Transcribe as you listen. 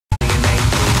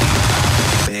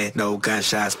ain't no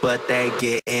gunshots, but they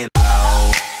getting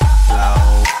low,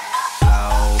 low,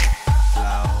 low,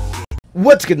 low.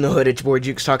 What's good in the hood? It's your boy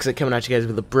Jukes Toxic coming at you guys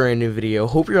with a brand new video.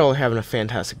 Hope you're all having a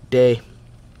fantastic day.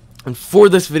 And for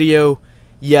this video,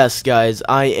 yes guys,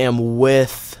 I am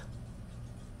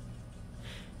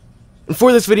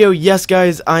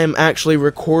actually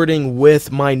recording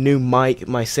with my new mic,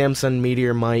 my Samson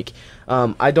Meteor mic.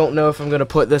 I don't know if I'm going to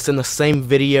put this in the same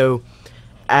video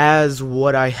as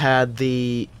what I had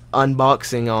the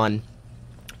unboxing on.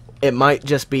 It might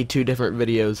just be two different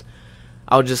videos.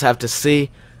 I'll just have to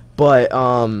see. But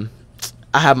I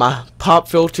have my pop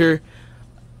filter.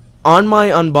 On my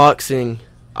unboxing,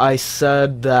 I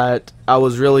said that I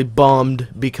was really bummed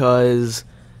because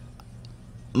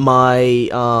my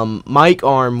mic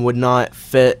arm would not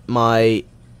fit my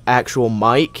actual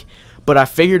mic, but I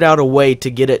figured out a way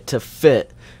to get it to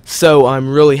fit, so I'm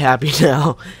really happy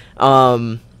now.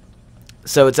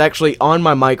 So it's actually on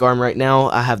my mic arm right now.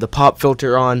 I have the pop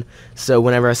filter on, so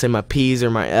whenever I say my P's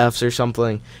or my F's or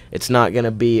something, it's not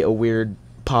gonna be a weird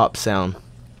pop sound.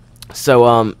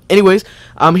 So anyways,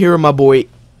 I'm here with my boy.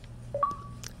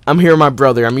 I'm here with my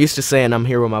brother. I'm used to saying I'm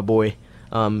here with my boy,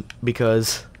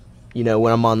 because you know,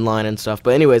 when I'm online and stuff.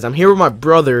 But anyways, I'm here with my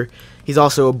brother. He's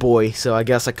also a boy, so I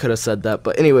guess I could have said that.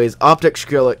 But anyways, Optic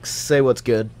Skrillex, say what's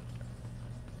good.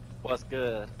 What's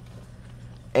good?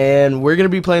 And we're going to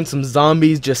be playing some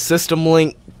zombies, just system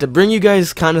link, to bring you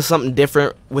guys kind of something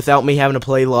different without me having to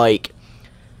play, like,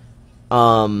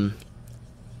 play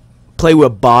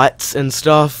with bots and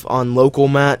stuff on local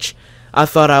match. I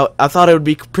thought it would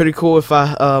be pretty cool if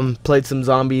I played some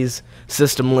zombies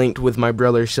system linked with my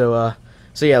brother. So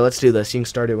yeah, let's do this. You can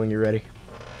start it when you're ready.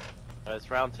 It's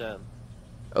round 10.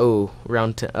 Oh,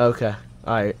 round 10. Okay.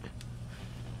 Alright.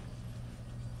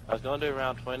 I was going to do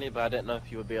round 20, but I didn't know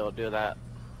if you would be able to do that.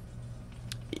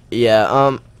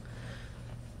 Yeah,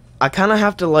 I kind of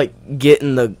have to, like, get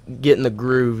in the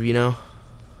groove, you know?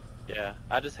 Yeah,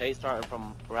 I just hate starting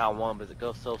from round 1 because it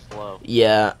goes so slow.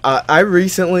 Yeah, I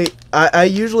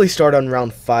usually start on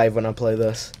round 5 when I play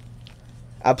this.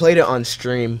 I played it on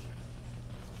stream.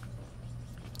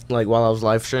 Like, while I was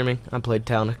live streaming, I played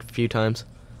Town a few times.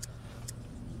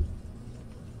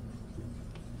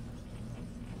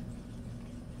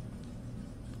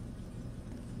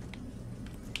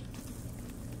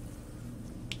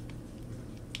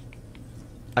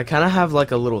 I kind of have,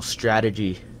 like, a little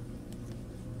strategy.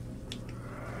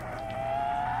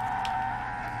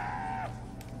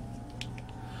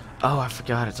 Oh, I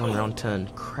forgot it's on round 10.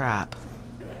 Crap.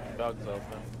 Dog's open.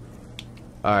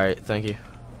 Alright, thank you.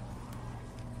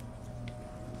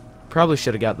 Probably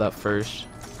should have got that first.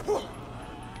 Bar's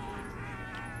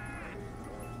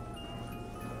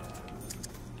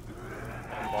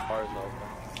open.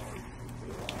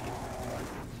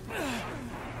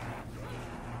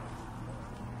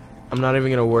 I'm not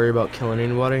even gonna worry about killing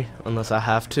anybody unless I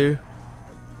have to,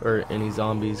 or any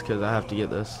zombies, because I have to get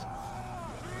this.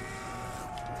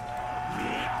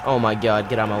 Oh my god,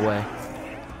 get out of my way.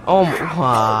 Oh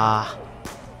my.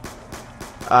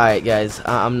 Alright guys,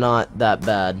 I'm not that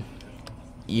bad.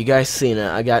 You guys seen it,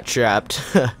 I got trapped.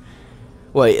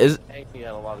 Wait, is... Hey, you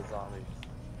had a lot of zombies.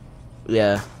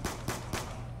 Yeah.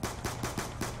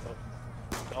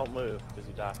 Don't move, because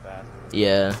you die fast.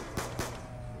 Yeah.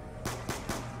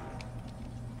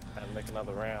 And make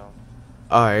another round.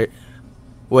 Alright.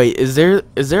 Wait, is there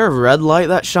a red light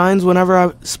that shines whenever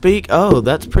I speak? Oh,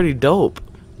 that's pretty dope.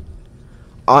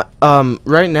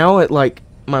 Right now,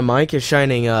 my mic is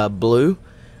shining blue.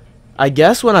 I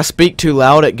guess when I speak too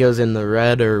loud, it goes in the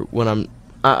red, or when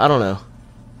I don't know.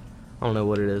 I don't know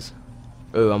what it is.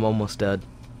 Oh, I'm almost dead.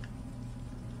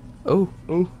 Oh.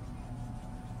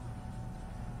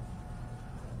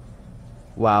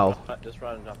 Wow. Just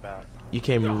run and jump out. You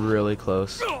came really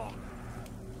close.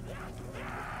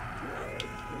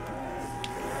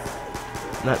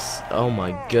 That's, oh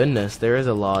my goodness, there is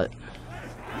a lot.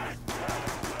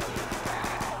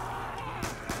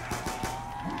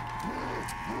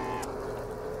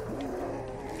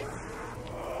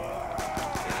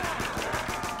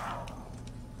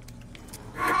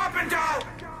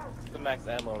 The max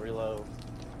ammo, reload.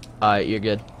 Alright, you're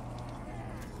good.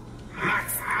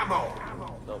 Max ammo.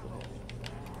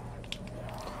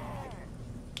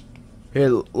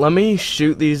 Here, let me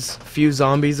shoot these few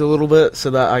zombies a little bit so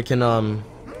that I can,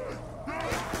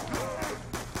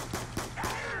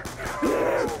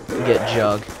 get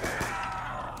Jug.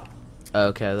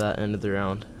 Okay, that ended the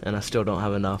round, and I still don't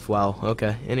have enough. Wow,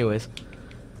 okay, anyways.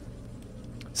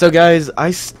 So guys,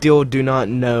 I still do not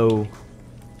know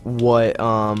what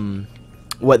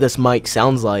this mic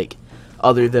sounds like,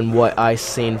 other than what I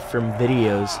seen from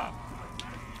videos.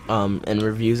 and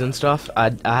reviews and stuff.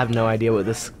 I have no idea what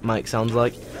this mic sounds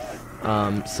like.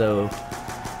 So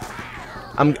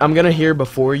I'm gonna hear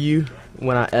before you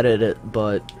when I edit it,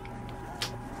 but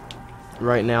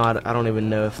right now I don't even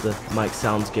know if the mic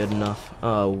sounds good enough.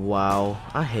 Oh wow,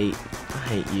 I hate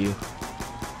you,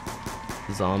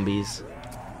 zombies.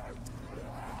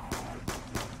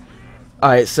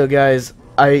 Alright, so guys,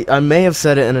 I may have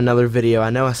said it in another video.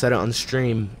 I know I said it on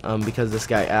stream because this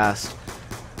guy asked,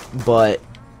 but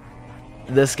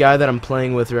this guy that I'm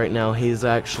playing with right now, he's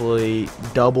actually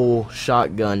double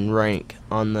shotgun rank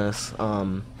on this.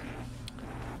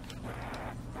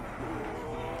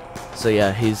 So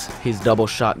yeah, he's double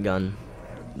shotgun.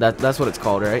 That's what it's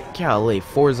called, right? Golly,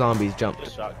 4 zombies jumped.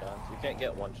 Just shotguns. You can't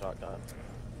get one shotgun.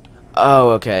 Oh,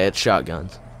 okay, it's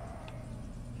shotguns.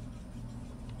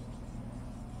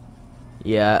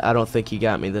 Yeah, I don't think you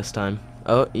got me this time.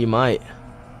 Oh, you might.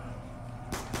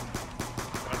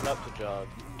 I'm up to jog.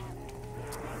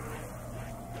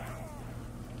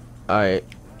 Alright.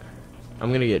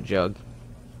 I'm gonna get Jug.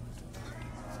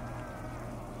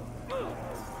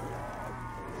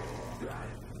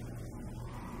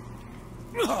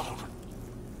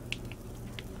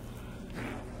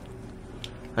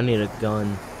 I need a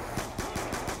gun.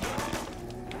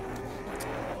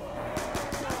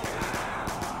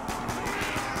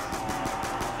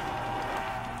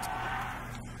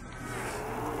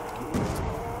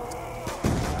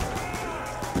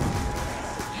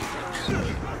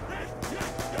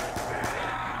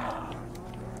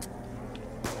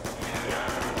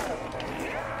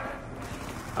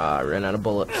 I ran out of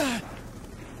bullets.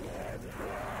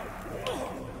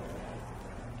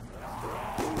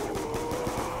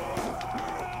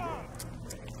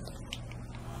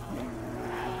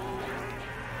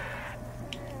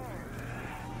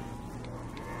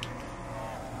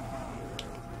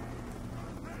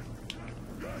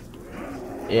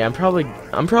 Yeah, I'm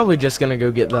probably just gonna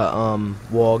go get the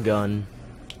wall gun.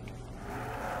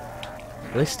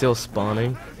 Are they still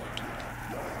spawning?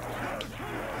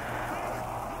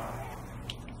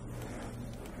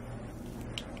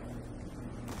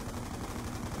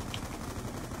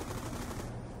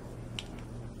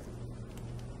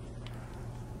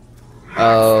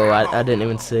 Oh, I didn't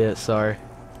even see it, sorry.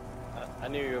 I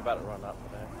knew you were about to run up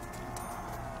there.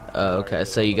 Oh, okay,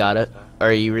 so you got it?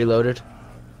 Are you reloaded?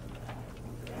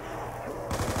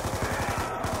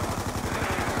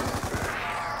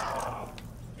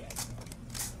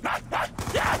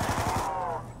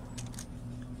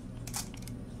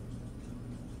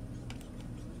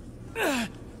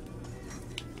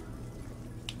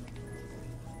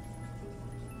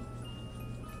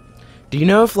 Do you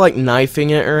know if like knifing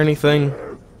it or anything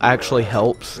actually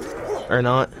helps or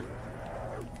not?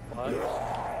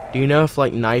 What? Do you know if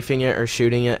like knifing it or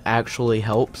shooting it actually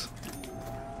helps?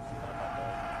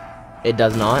 It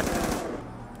does not?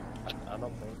 I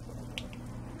don't think so.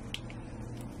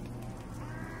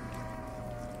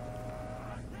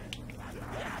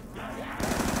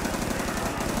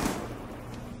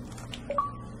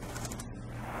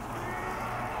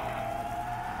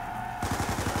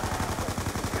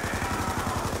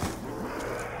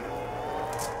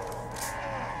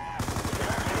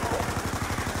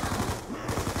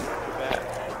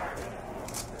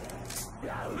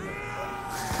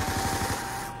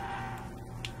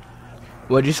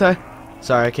 What'd you say?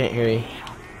 Sorry, I can't hear you.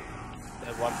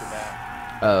 Then watch your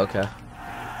back. Oh, okay.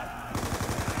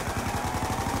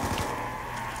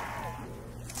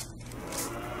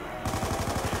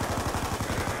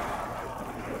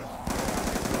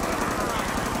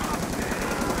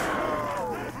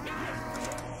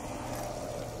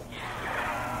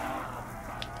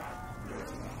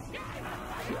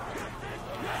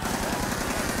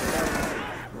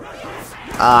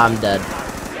 I'm dead.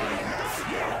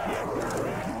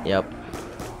 Yep.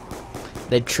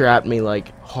 They trapped me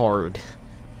like hard.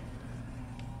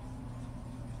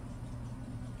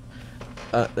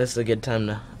 This is a good time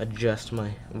to adjust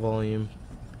my volume.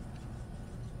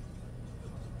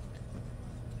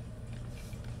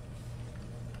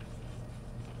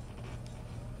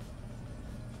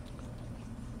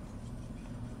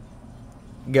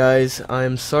 Guys,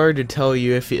 I'm sorry to tell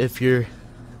you if you're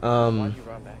Why'd you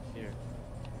run back here?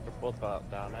 We're both about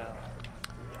down now.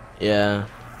 yeah.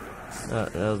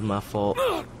 That was my fault.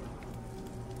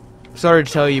 Sorry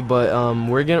to tell you, but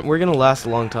we're gonna last a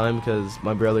long time because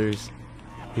my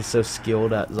he's so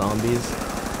skilled at zombies.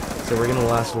 So we're gonna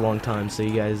last a long time. So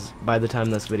you guys, by the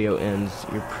time this video ends,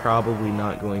 you're probably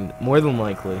not going, more than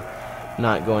likely,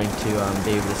 not going to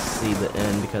be able to see the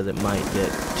end because it might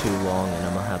get too long, and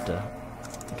I'm gonna have to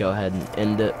go ahead and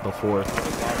end it before.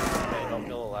 Hey, don't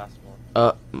kill the last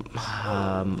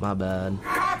one. My bad.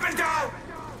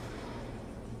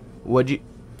 What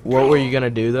were you gonna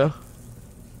do though?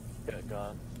 Get a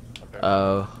gun. Okay.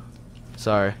 Oh,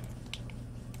 sorry.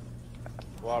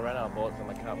 Well, I ran out of bullets on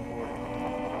my cap 4.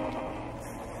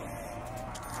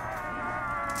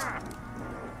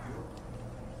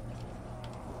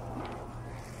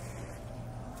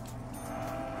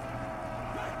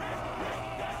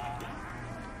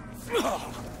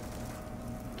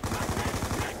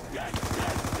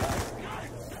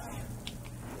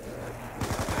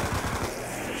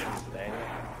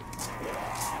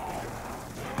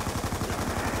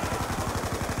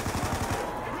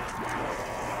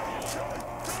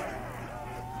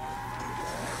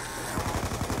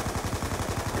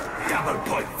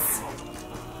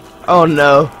 Oh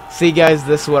no. See guys,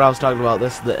 this is what I was talking about.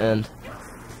 This is the end.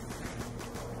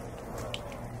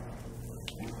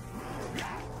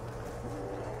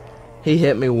 He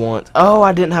hit me once. Oh,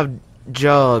 I didn't have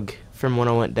jug from when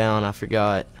I went down. I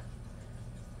forgot.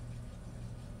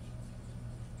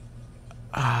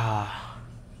 Ah.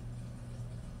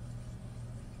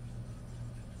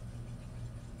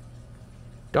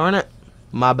 Darn it.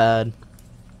 My bad.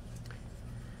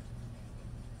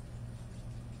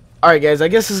 Alright guys, I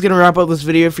guess this is going to wrap up this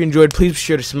video. If you enjoyed, please be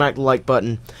sure to smack the like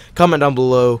button. Comment down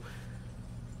below.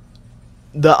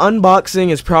 The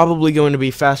unboxing is probably going to be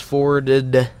fast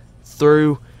forwarded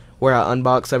through where I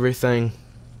unbox everything.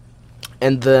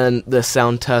 And then the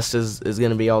sound test is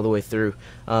going to be all the way through.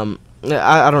 I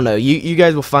don't know. You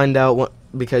guys will find out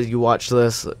because you watched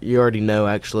this. You already know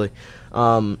actually.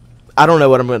 I don't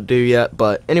know what I'm going to do yet.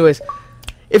 But anyways.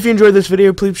 If you enjoyed this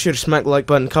video, please be sure to smack the like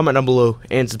button, comment down below,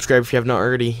 and subscribe if you have not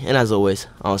already. And as always,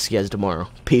 I'll see you guys tomorrow.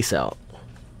 Peace out.